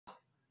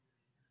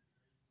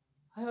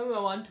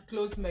I want to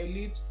close my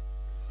lips.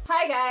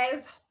 Hi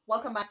guys,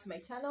 welcome back to my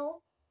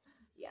channel.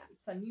 Yeah,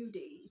 it's a new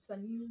day. It's a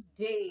new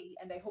day,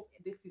 and I hope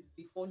this is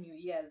before New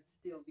Year's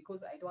still,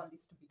 because I don't want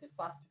this to be the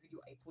first video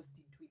I post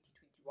in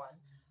 2021.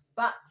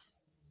 But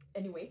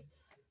anyway,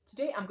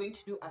 today I'm going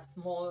to do a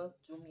small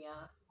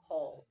Jumia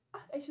haul.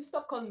 I should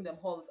stop calling them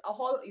hauls. A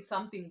haul is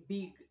something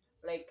big.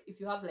 Like if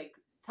you have like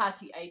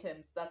 30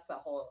 items, that's a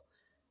haul.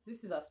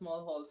 This is a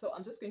small haul, so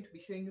I'm just going to be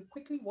showing you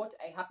quickly what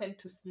I happened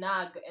to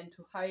snag and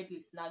to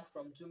hurriedly snag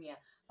from Jumia,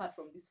 apart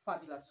from this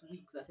fabulous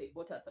wig that I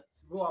bought at a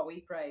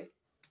throwaway price.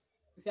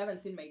 If you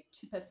haven't seen my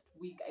cheapest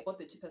wig, I bought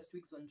the cheapest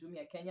wigs on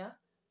Jumia Kenya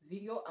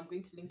video. I'm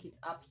going to link it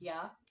up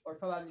here, or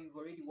probably you've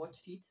already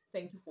watched it.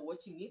 Thank you for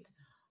watching it.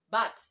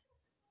 But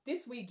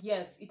this wig,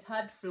 yes, it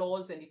had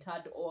flaws and it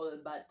had all,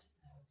 but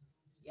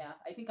yeah,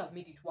 I think I've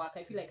made it work.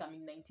 I feel like I'm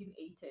in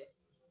 1980.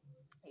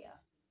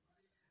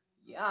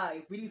 Yeah,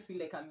 I really feel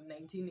like I'm in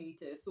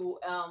 1980. So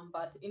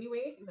but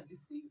anyway, even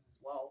these sleeves,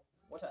 wow,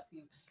 what a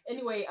theme.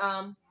 Anyway,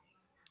 I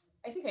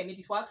think I made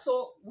it work.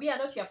 So we are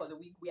not here for the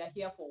wig, we are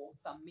here for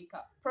some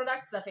makeup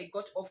products that I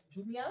got off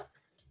Jumia.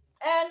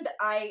 And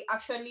I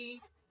actually,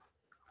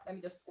 let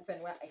me just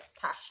open where I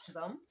stashed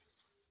them.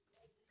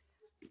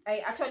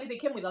 They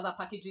came with other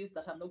packages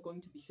that I'm not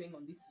going to be showing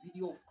on this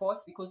video, of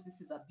course, because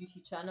this is a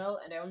beauty channel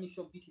and I only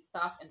show beauty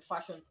stuff and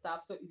fashion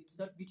stuff. So if it's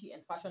not beauty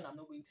and fashion, I'm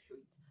not going to show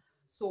it.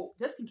 So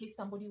just in case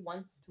somebody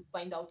wants to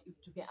find out if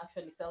Jumia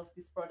actually sells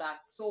this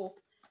product. So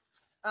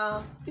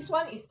this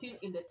one is still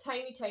in the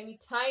tiny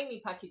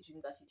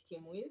packaging that it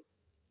came with.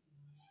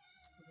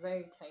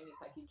 Very tiny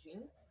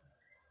packaging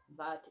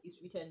that is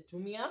written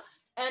Jumia.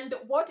 And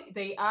what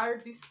they are,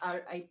 these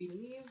are, I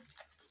believe,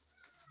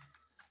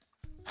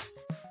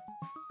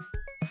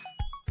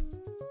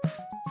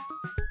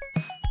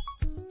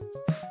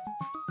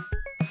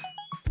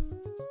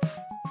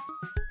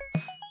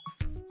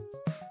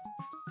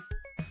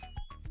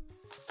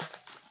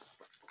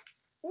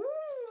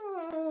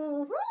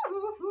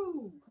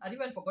 I'd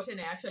even forgotten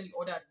I actually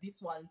ordered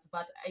these ones,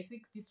 but I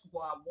think these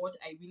were what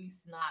I really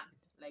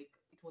snagged. Like,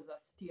 it was a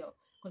steal,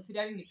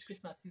 considering it's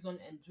Christmas season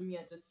and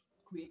Jumia just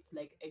creates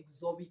like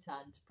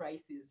exorbitant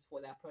prices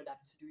for their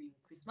products during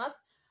Christmas.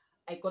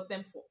 I got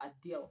them for a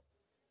deal.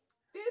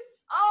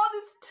 This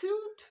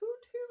two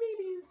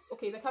babies.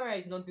 Okay, the camera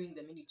is not doing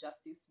the mini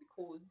justice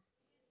because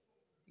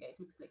yeah, it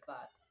looks like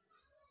that.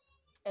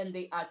 And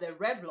they are the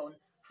Revlon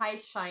High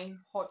Shine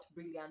Hot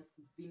Brilliance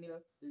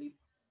Vinyl Lip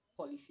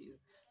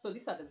Polishes. So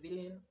these are the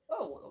vinyl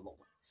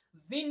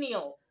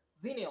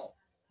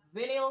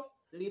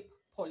lip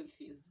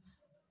polishes.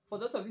 For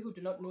those of you who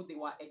do not know, they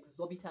were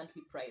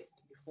exorbitantly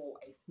priced before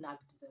I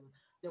snagged them.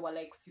 They were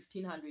like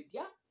 1,500,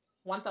 yeah,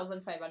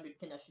 1,500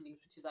 Kenya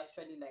shillings, which is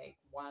actually like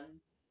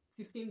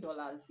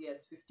 $15.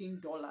 Yes,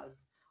 $15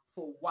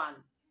 for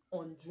one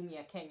on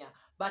Jumia Kenya.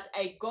 But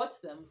I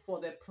got them for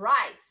the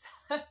price.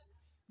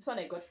 This one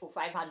I got for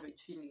 500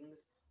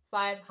 shillings,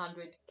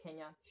 500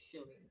 Kenya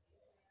shillings.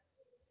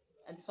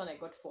 And this one I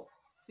got for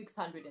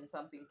 600 and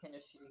something Kenya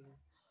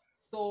shillings.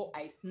 So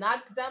I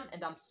snagged them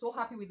and I'm so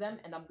happy with them,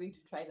 and I'm going to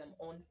try them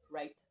on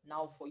right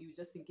now for you,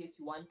 just in case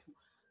you want to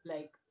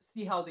like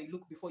see how they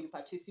look before you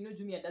purchase. You know,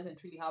 Jumia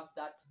doesn't really have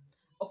that.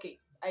 Okay,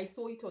 I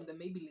saw it on the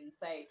Maybelline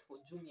site for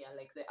Jumia,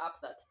 like the app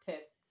that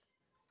tests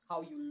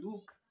how you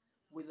look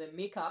with the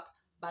makeup,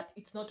 but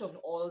it's not on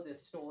all the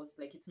stores.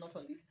 Like, it's not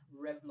on this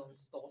Revlon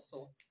store.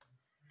 So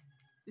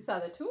these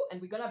are the two,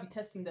 and we're gonna be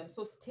testing them.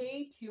 So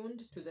stay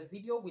tuned to the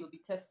video. We'll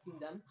be testing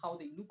them, how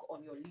they look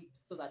on your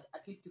lips, so that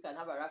at least you can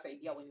have a rough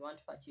idea when you want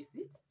to purchase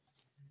it.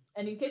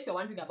 And in case you're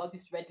wondering about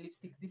this red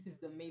lipstick, this is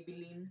the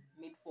Maybelline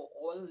Made for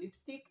All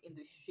lipstick in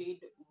the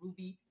shade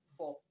Ruby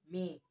for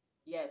Me.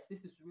 Yes,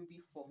 this is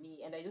Ruby for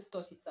Me, and I just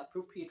thought it's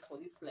appropriate for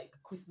this like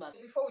Christmas.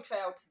 Before we try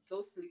out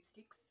those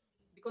lipsticks,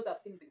 because I've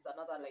seen there's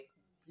another like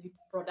lip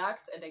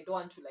product and I don't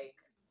want to like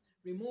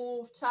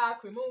remove.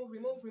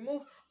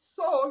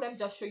 So let me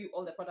just show you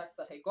all the products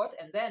that I got,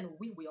 and then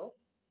we will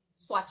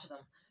swatch them.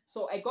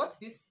 So I got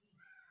this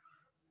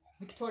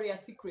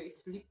Victoria's Secret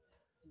lip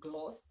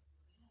gloss,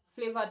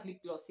 flavored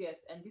lip gloss,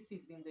 yes, and this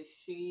is in the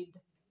shade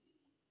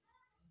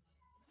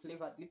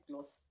flavored lip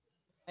gloss.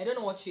 I don't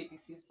know what shade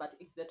this is, but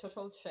it's the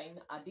Total Shine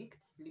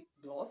Addict lip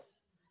gloss.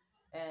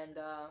 And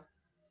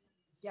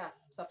yeah,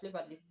 it's a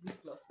flavored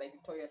lip gloss by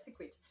Victoria's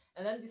Secret.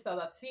 And then this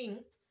other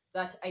thing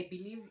that I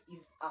believe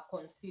is a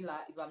concealer,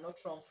 if I'm not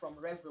wrong, from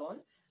Revlon.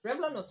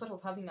 Revlon was sort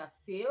of having a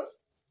sale.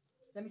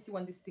 Let me see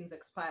when these things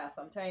expire.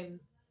 Sometimes,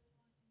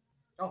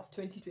 oh,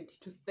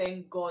 2022,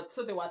 thank God.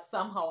 So they were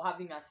somehow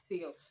having a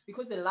sale,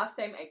 because the last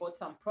time I bought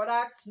some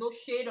products, no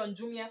shade on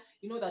Jumia,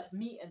 you know that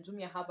me and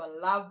Jumia have a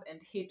love and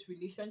hate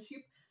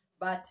relationship,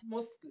 but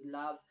mostly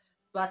love.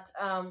 But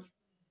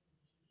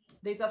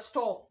there's a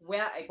store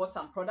where I bought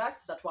some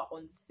products that were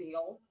on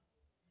sale,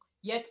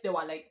 yet they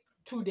were like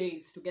 2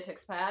 days to get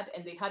expired,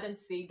 and they hadn't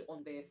said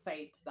on their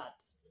site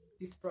that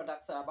these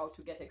products are about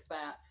to get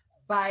expired.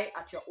 Buy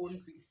at your own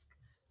risk.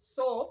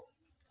 So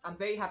I'm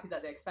very happy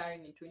that they're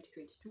expiring in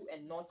 2022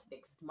 and not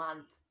next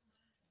month.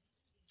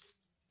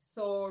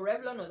 So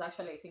Revlon was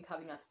actually, I think,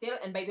 having a sale.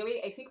 And by the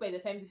way, I think by the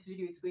time this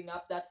video is going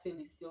up, that sale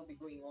is still be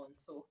going on.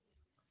 So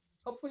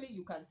hopefully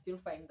you can still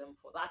find them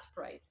for that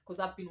price, because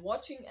I've been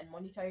watching and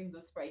monitoring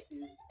those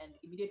prices, and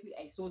immediately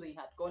I saw they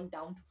had gone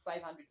down to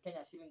 500 Kenya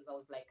shillings. I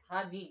was like,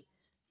 honey,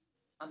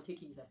 I'm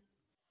taking them.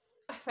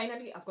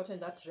 Finally, I've gotten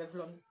that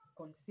Revlon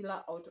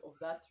concealer out of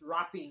that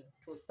wrapping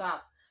to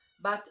stuff.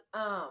 But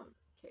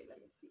okay, let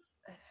me see.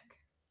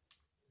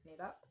 Clean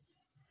it up.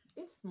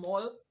 It's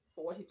small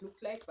for what it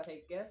looked like, but I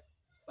guess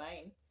it's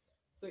fine.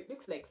 So it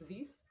looks like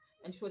this,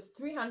 and it was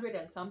 300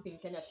 and something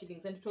Kenya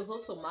shillings, and it was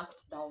also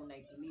marked down,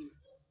 I believe.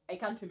 I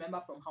can't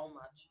remember from how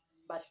much,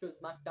 but it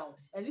was marked down.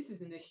 And this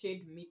is in the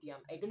shade medium.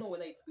 I don't know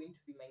whether it's going to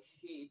be my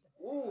shade.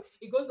 Oh,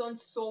 it goes on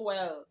so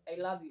well. I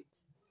love it.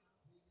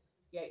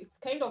 Yeah, it's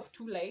kind of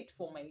too light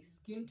for my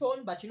skin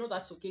tone, but you know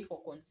that's okay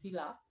for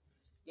concealer.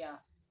 Yeah,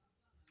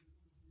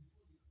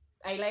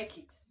 I like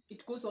it.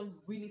 It goes on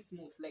really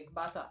smooth, like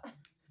butter.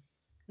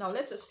 Now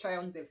let's just try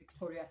on the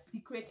Victoria's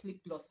Secret lip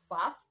gloss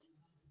first.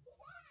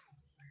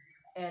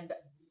 And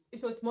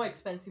it was more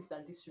expensive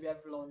than this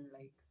Revlon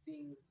like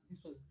things.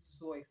 This was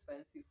so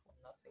expensive for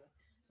nothing.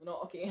 You know,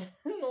 okay,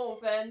 no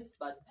offense,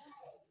 but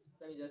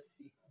let me just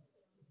see.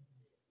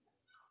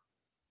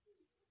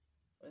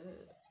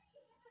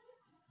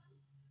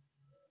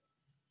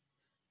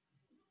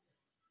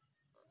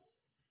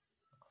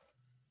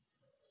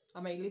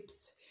 Are my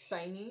lips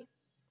shiny?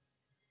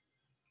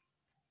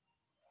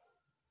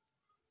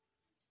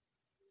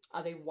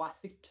 Are they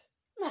worth it?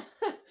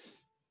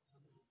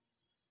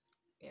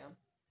 Yeah.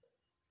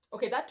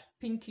 Okay, that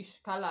pinkish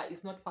color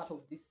is not part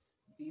of this.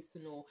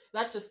 No,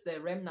 that's just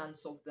the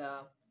remnants of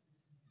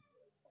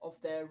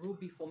the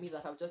ruby for me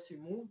that I've just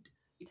removed.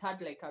 It had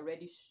like a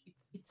reddish.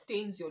 It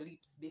stains your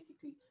lips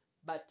basically,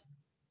 but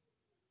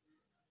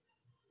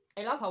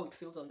I love how it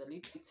feels on the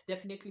lips. It's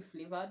definitely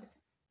flavored.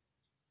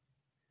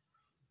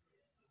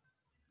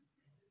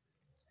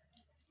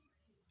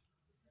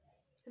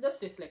 It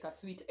just tastes like a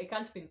sweet. I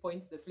can't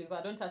pinpoint the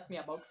flavor. Don't ask me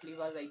about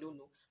flavors. I don't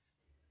know.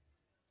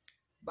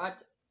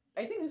 But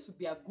I think this would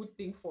be a good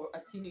thing for a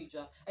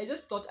teenager. I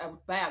just thought I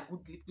would buy a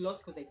good lip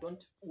gloss because I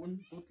don't own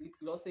good lip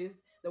glosses.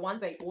 The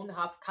ones I own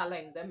have color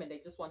in them, and I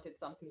just wanted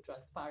something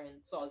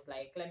transparent. So I was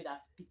like, let me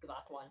just pick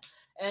that one.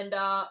 And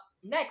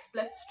next,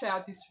 let's try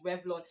out this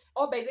Revlon.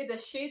 Oh, by the way, the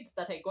shades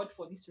that I got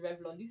for this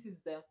Revlon, this is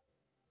the,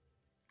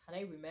 can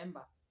I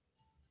remember?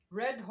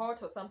 Red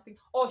Hot or something.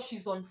 Oh,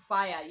 She's on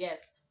Fire. Yes,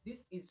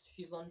 this is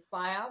She's on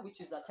Fire, which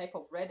is a type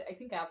of red. I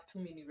think I have too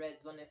many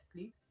reds,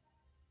 honestly.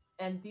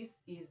 And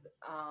this is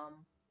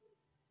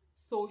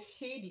So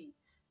Shady.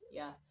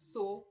 Yeah,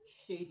 So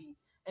Shady.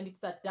 And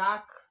it's a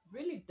dark,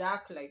 really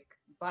dark, like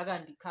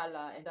burgundy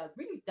color, and a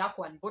really dark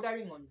one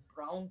bordering on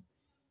brown,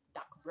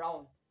 dark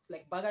brown. It's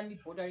like burgundy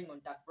bordering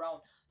on dark brown.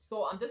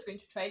 So I'm just going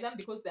to try them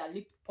because they are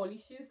lip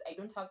polishes. I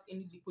don't have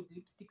any liquid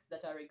lipsticks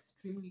that are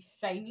extremely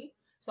shiny.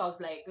 So I was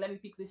like, let me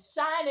pick this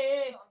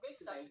shiny. So I'm going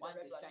to start with the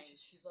red one, which is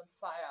She's on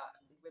Fire.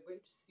 And we're going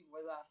to see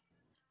whether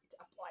it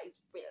applies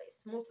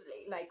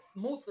really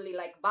smoothly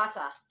like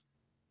butter.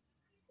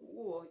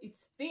 Oh,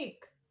 it's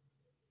thick.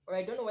 Or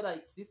I don't know whether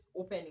it's this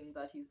opening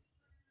that is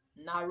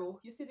narrow.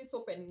 You see this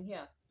opening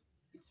here?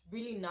 It's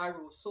really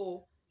narrow,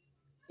 so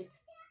it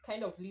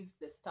kind of leaves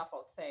the stuff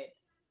outside.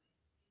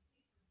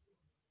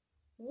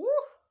 Woo!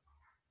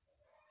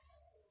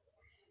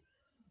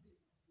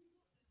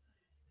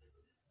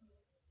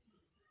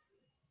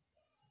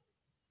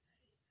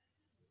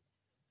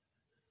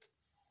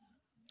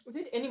 Is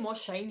it any more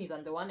shiny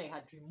than the one I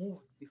had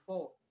removed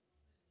before?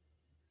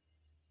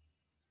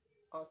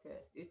 Okay,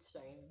 it's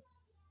shiny.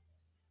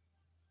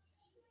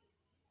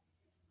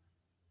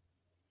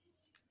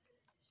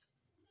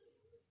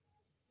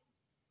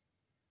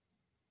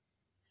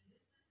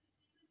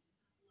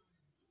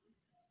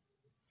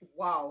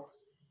 Wow.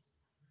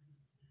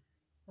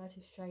 That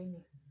is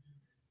shiny.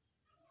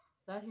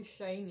 That is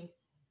shiny.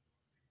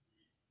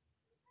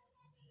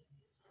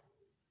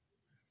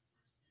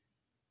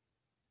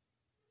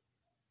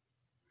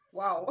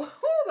 Wow.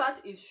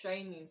 That is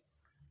shiny.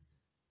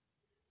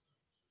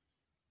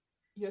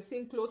 You're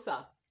seeing closer.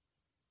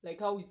 Like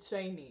how it's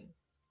shining.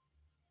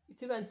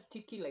 It's even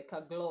sticky like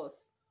a gloss.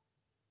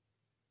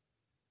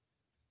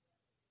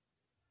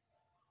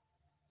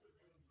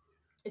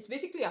 It's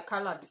basically a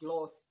colored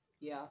gloss.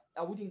 Yeah,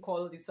 I wouldn't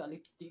call this a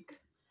lipstick.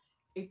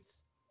 It's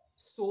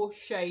so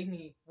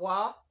shiny.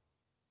 Wow.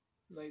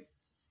 Like,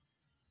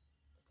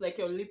 it's like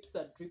your lips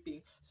are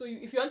dripping. So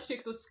if you want to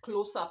take those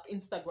close-up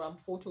Instagram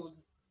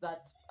photos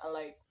that are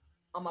like,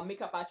 I'm a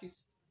makeup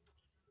artist,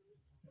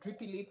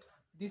 drippy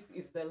lips, this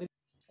is the lip.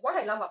 What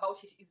I love about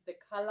it is the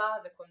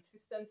color, the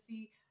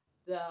consistency,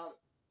 the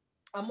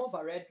I'm more of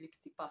a red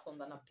lipstick person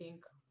than a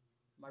pink,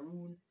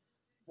 maroon,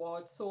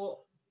 what.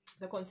 So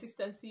the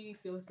consistency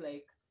feels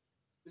like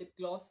lip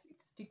gloss.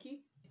 It's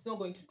sticky. It's not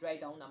going to dry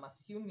down, I'm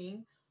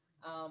assuming.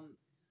 Um,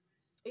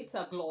 it's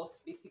a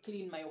gloss,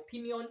 basically, in my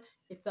opinion.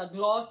 It's a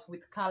gloss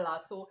with color.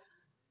 So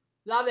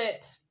love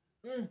it.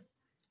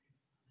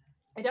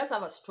 It does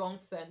have a strong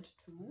scent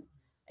too.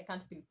 I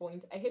can't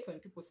pinpoint. I hate when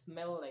people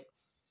smell like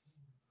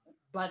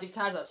but it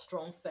has a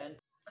strong scent.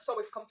 So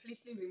we've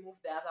completely removed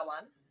the other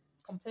one.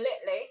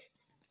 Completely.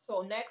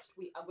 So next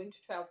we are going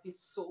to try out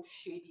this So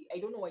Shady. I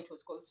don't know why it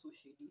was called So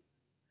Shady.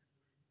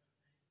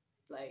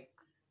 Like,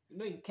 you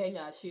know, in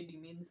Kenya, shady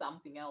means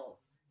something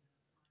else.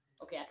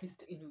 Okay, at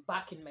least in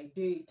back in my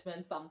day, it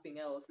meant something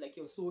else. Like,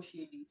 you're so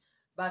shady.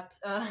 But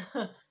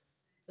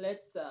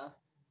let's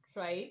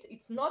try it.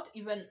 It's not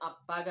even a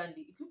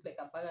burgundy. It looks like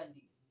a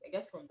burgundy, I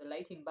guess, from the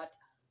lighting, but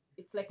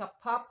it's like a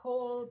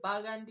purple,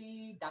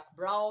 burgundy, dark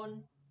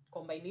brown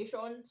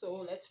combination. So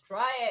let's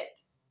try it.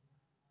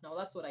 Now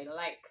that's what I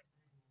like.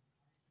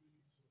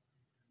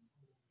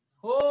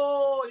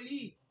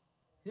 Holy!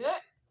 Yeah.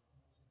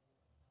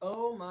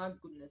 Oh my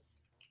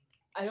goodness.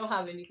 I don't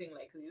have anything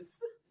like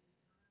this.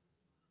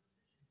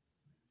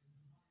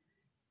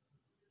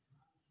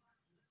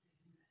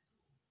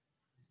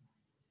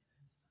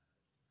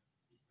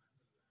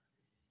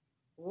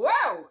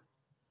 Wow!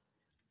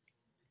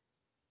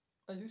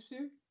 As you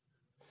see,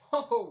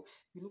 oh,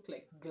 you look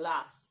like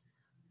glass.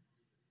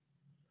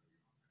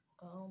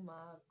 Oh my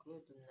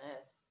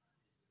goodness.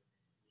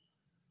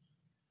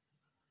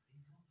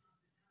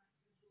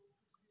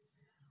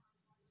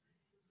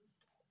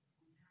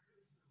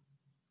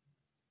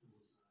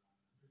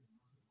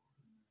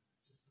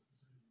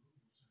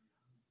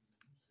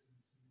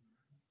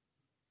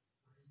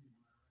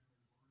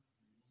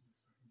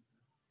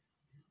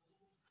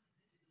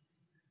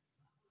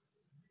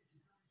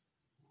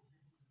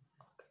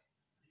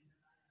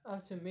 I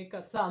have to make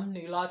a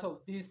thumbnail out of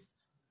this.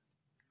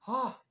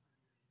 Ah,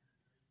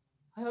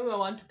 I don't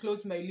want to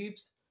close my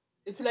lips.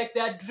 It's like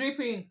they're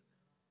dripping.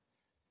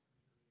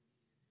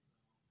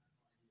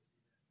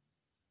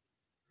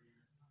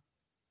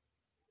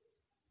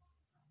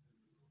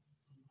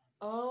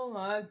 Oh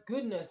my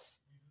goodness.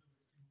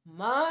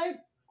 My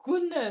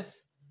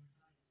goodness.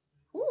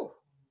 Whew.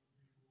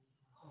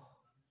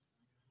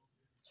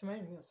 It's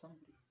reminding me of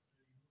somebody.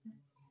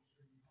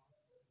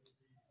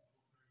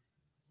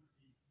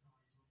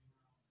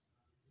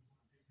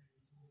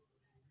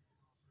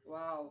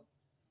 Wow.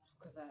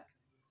 Look at that.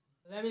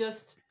 Let me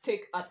just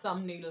take a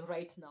thumbnail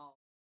right now.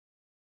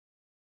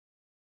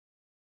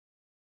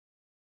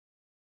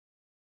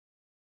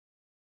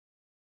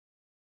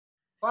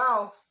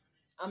 Wow.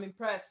 I'm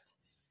impressed.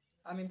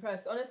 I'm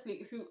impressed. Honestly,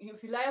 if you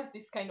like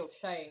this kind of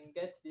shine,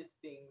 get these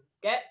things.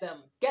 Get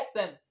them. Get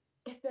them.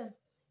 Get them.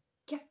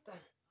 Get them.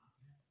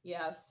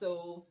 Yeah,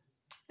 so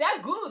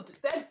they're good.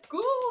 They're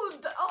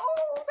good.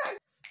 Oh,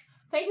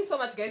 thank you so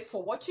much, guys,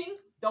 for watching.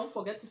 Don't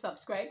forget to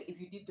subscribe if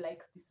you did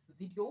like this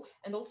video.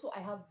 And also, I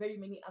have very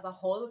many other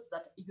hauls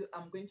that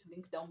I'm going to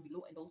link down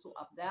below and also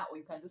up there, or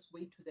you can just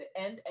wait to the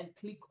end and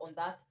click on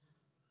that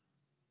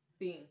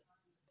thing.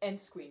 End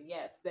screen.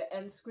 Yes, the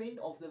end screen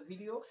of the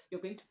video.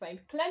 You're going to find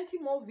plenty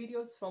more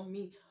videos from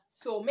me.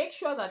 So make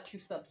sure that you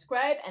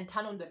subscribe and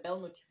turn on the bell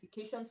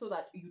notification so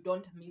that you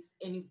don't miss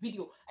any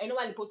video. I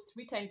normally post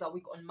 3 times a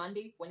week on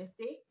Monday,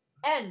 Wednesday,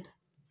 and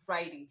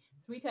Friday.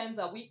 3 times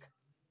a week,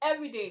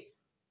 every day,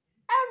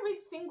 every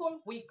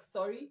single week.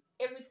 Sorry,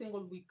 every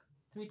single week,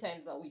 3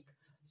 times a week.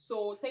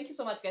 So thank you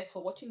so much, guys,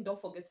 for watching.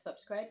 Don't forget to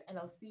subscribe, and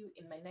I'll see you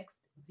in my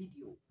next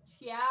video.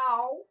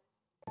 Ciao.